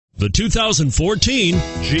The 2014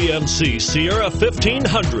 GMC Sierra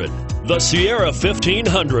 1500. The Sierra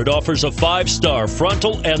 1500 offers a 5-star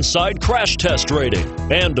frontal and side crash test rating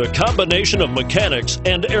and a combination of mechanics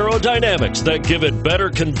and aerodynamics that give it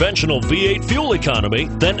better conventional V8 fuel economy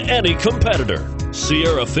than any competitor.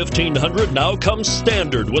 Sierra 1500 now comes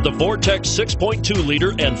standard with a Vortex 6.2-liter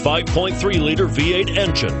and 5.3-liter V8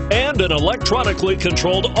 engine and an electronically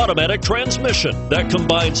controlled automatic transmission that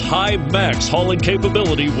combines high max hauling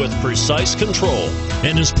capability with precise control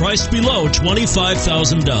and is priced below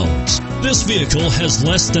 $25,000. This vehicle has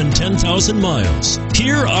less than 10,000 miles.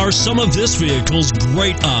 Here are some of this vehicle's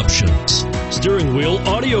great options: steering wheel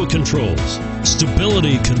audio controls,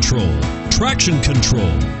 stability control, traction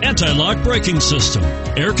control, anti-lock braking system,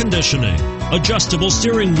 air conditioning, adjustable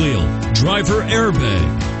steering wheel, driver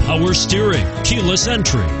airbag, power steering, keyless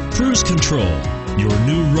entry, cruise control. Your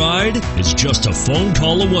new ride is just a phone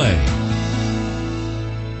call away.